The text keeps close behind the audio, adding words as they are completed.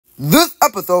This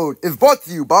episode is brought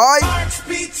to you by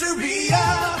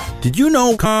Did you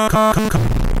know?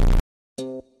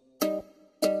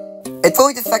 It's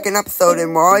only the second episode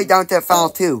and we're already down to the final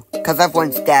two, cause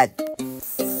everyone's dead.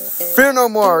 Fear no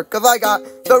more, cause I got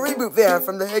the reboot there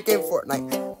from the hit game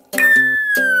Fortnite.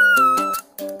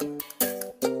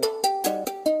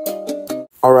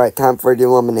 Alright, time for the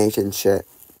elimination shit.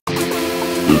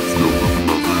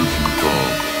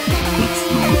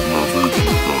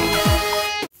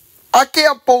 I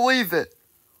can't believe it.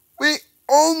 We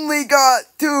only got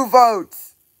 2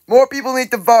 votes. More people need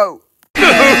to vote.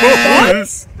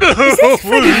 Is this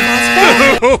Freddy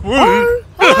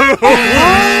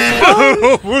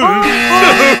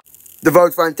The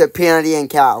votes went to Peanutty and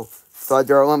Cow, so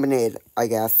they're eliminated, I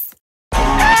guess.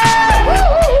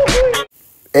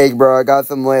 Hey bro, I got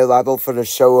some lay level for the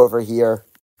show over here.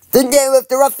 The name of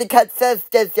the Rusty Cut says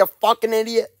this, you fucking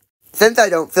idiot. Since I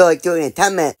don't feel like doing a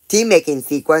 10-minute team making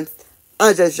sequence,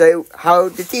 I'll just show you how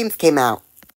the teams came out.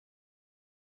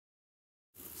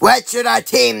 What should our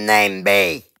team name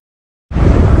be? I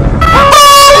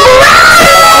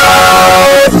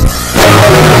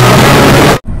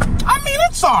mean,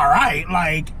 it's alright,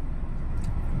 like,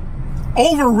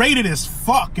 overrated as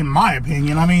fuck, in my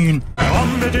opinion. I mean...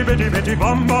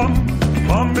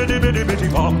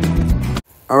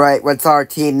 Alright, what's our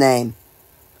team name?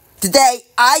 Today,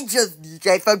 I just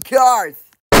DJ some cars.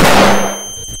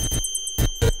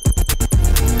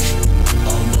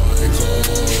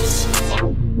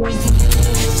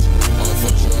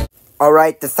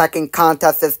 Alright, the second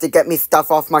contest is to get me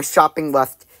stuff off my shopping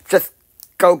list. Just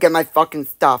go get my fucking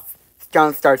stuff.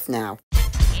 John starts now.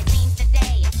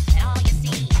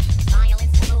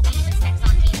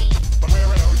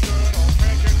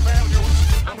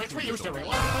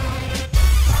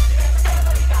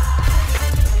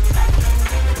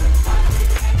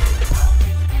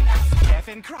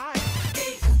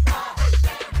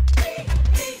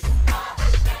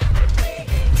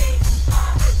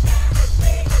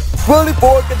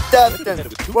 "24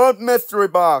 contestants, 1 mystery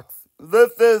box.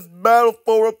 This is battle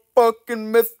for a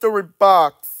fucking mystery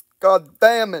box. God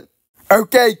damn it.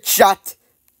 Okay, chat.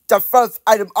 The first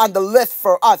item on the list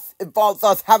for us involves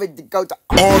us having to go to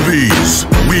Arby's,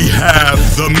 we have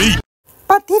the meat.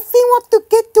 But if we want to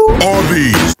get to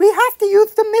Arby's, we have to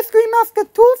use the mystery master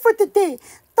tool for today.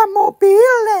 The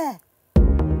mobile.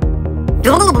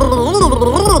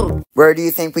 Where do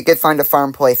you think we could find a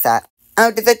farm place at? Oh,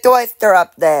 there's a toy store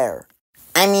up there.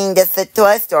 I mean, there's a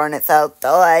toy store and it sells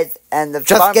toys, and the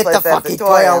farm place has a toy. Just get the fucking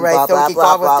toy already, so we can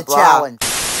go with the challenge.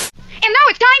 And now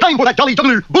it's time For that jolly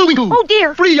juggler, Bullwinkle! Oh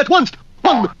dear! 3 at once!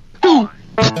 1, 2...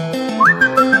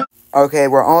 Okay,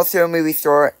 we're almost to a movie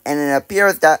store, and it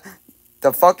appears that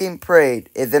the fucking parade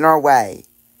is in our way.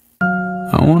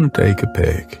 I want to take a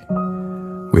pic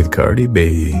with Cardi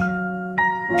B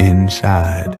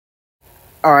inside.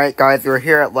 Alright guys, we're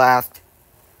here at last.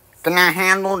 Can I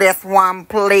handle this one,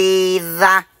 please?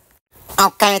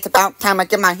 Okay, it's about time I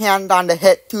get my hand on the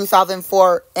hit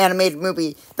 2004 animated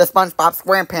movie, the SpongeBob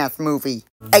SquarePants movie.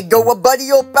 Hey, yo, what buddy,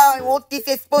 yo, pal, I want this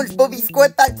is SpongeBob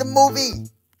SquarePants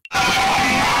movie.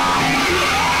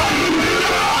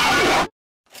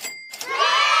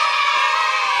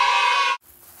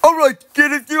 Alright,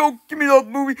 get it, yo, give me that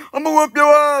movie, I'ma whip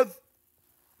your ass.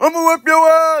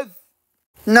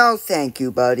 No, thank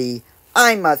you, buddy.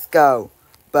 I must go.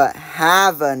 But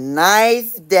have a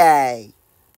nice day.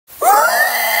 Sir,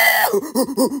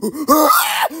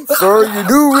 you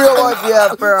do realize you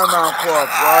have Paramount Plus,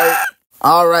 right?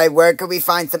 Alright, where can we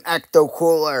find some Ecto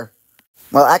Cooler?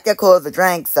 Well, Ecto Cooler's a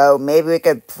drink, so maybe we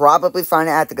could probably find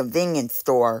it at the convenience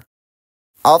store.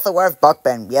 Also, where's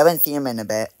Buckben? We haven't seen him in a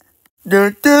bit.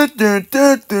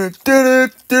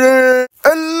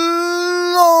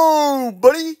 Hello,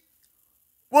 buddy!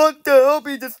 Want to help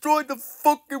me destroy the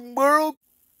fucking world?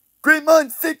 Great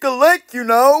minds think alike, you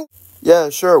know? Yeah,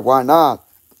 sure, why not?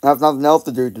 I have nothing else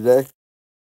to do today.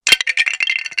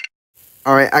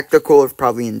 Alright, Ecto Cooler's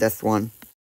probably in this one.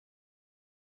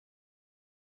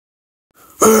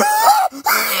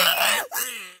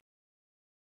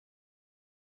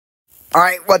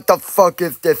 Alright, what the fuck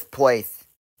is this place?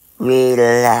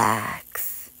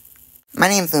 Relax. My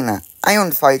name's Luna. I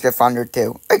own Fighter Founder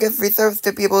too. I give free service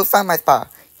to people who find my spa.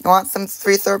 You want some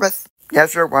free service? Yeah,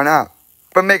 sure, why not?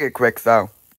 But make it quick, though.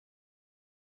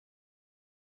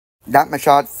 That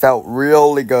massage felt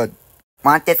really good.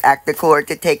 Want this Ecto Cooler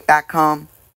to take back home?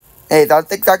 Hey, that's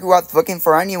exactly what I was looking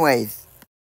for anyways.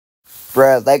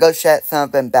 Bruh, Lego shit should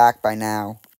have been back by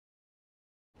now.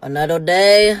 Another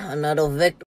day, another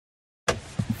victory.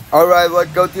 Alright,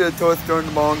 let's go to the toy store in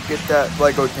the mall and get that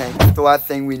Lego tank. It's the last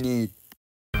thing we need.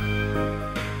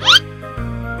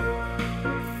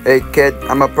 Hey kid,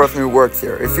 I'm a person who works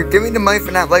here. If you give me the money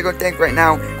for that Lego tank right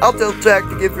now, I'll tell Jack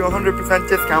to give you a 100%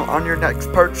 discount on your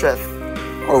next purchase.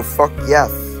 Oh fuck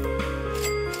yes.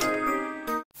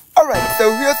 Alright, so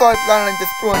here's how I plan on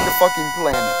destroying the fucking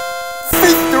planet.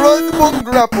 Feast the rise of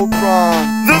Grappletron!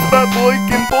 This bad boy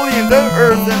can pull the entire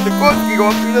Earth and the course can go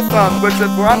up through the sun, which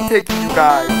is where I'm taking you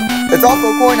guys. It's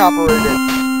also coin operated.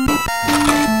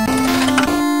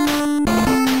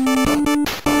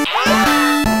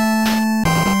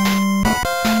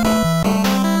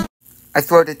 I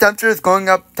swear the temperature is going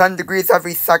up 10 degrees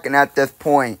every second at this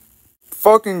point.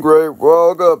 Fucking great, we're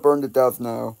all gonna burn to death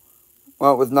now.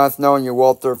 Well, it was nice knowing you,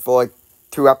 Walter, for like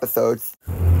 2 episodes.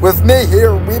 With me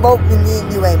here, we won't be needing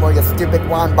you anymore, you stupid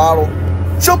wine bottle.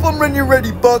 Jump on when you're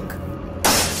ready, Buck.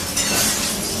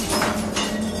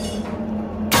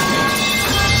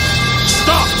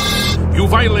 Stop! You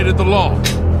violated the law.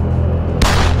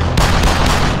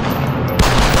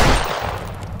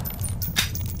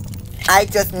 I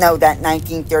just know that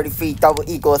 1933 Double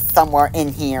Eagle is somewhere in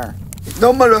here.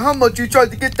 No matter how much you try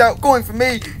to get that going for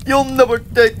me, you'll never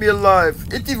take me alive.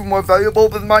 It's even more valuable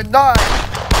than my knife.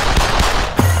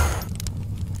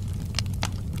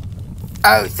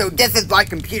 Oh, so this is why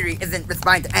computer isn't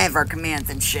responding to any of our commands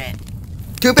and shit.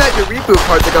 Too bad your reboot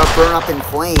cards are gonna burn up in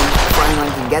flames before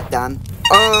anyone can get them.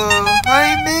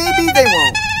 Hey, maybe they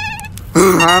won't.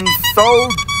 I'm so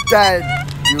dead.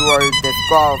 You are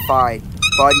disqualified,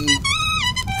 buddy.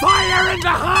 Fire in the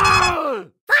hole!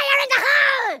 Fire in the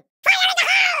hole! Fire in the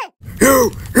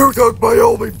hole! You took my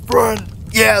only friend.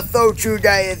 Yeah, so true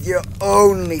that is your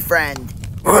only friend.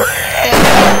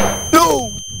 No!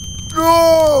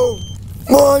 No!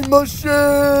 My machine!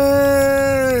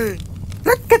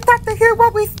 Let's get back to hear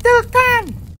what we still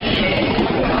can.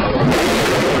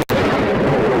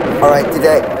 Alright,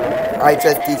 today, I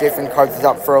just DJ from cards is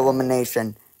up for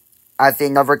elimination, as they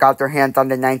never got their hands on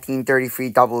the 1933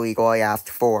 Double Eagle I asked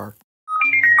for.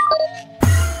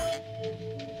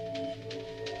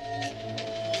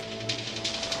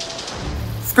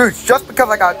 Scrooge, just because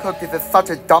I got cooked is such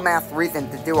a dumbass reason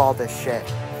to do all this shit.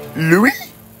 Louis?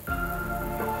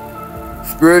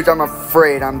 Scrooge, I'm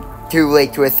afraid I'm too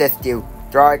late to assist you.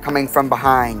 They're coming from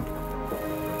behind.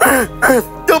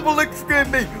 Double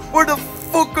exclaim me! Where the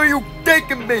fuck are you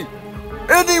taking me?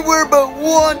 Anywhere but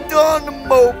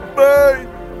Guantanamo Bay!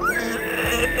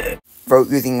 Vote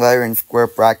using letter and square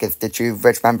brackets to choose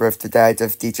which member of the Dads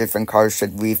of Teachers and Cars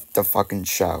should leave the fucking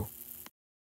show.